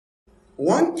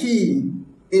One key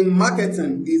in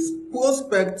marketing is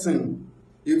prospecting.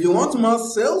 If you want more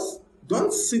sales,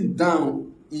 don't sit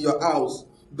down in your house.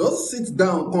 Don't sit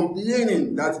down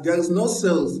complaining that there is no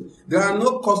sales, there are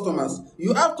no customers.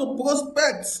 You have to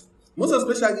prospect, most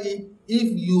especially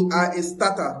if you are a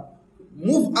starter.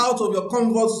 Move out of your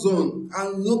comfort zone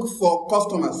and look for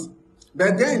customers.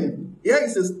 But then, here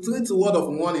is a straight word of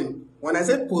warning. When I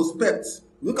say prospect,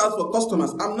 look out for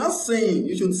customers, I'm not saying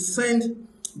you should send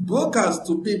brokers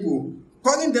to people,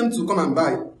 calling them to come and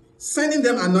buy, sending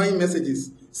them annoying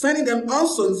messages, sending them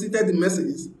unsolicited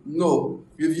messages. No.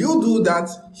 If you do that,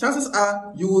 chances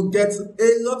are you will get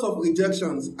a lot of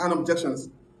rejections and objections.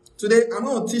 Today, I'm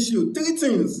going to teach you three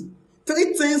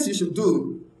things you should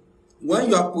do when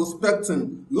you are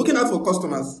prospecting, looking out for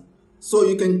customers, so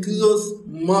you can close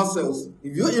more sales.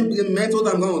 If you implement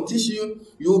what I'm going to teach you,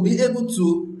 you will be able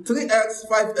to 3x,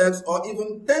 5x, or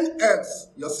even 10x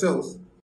your sales.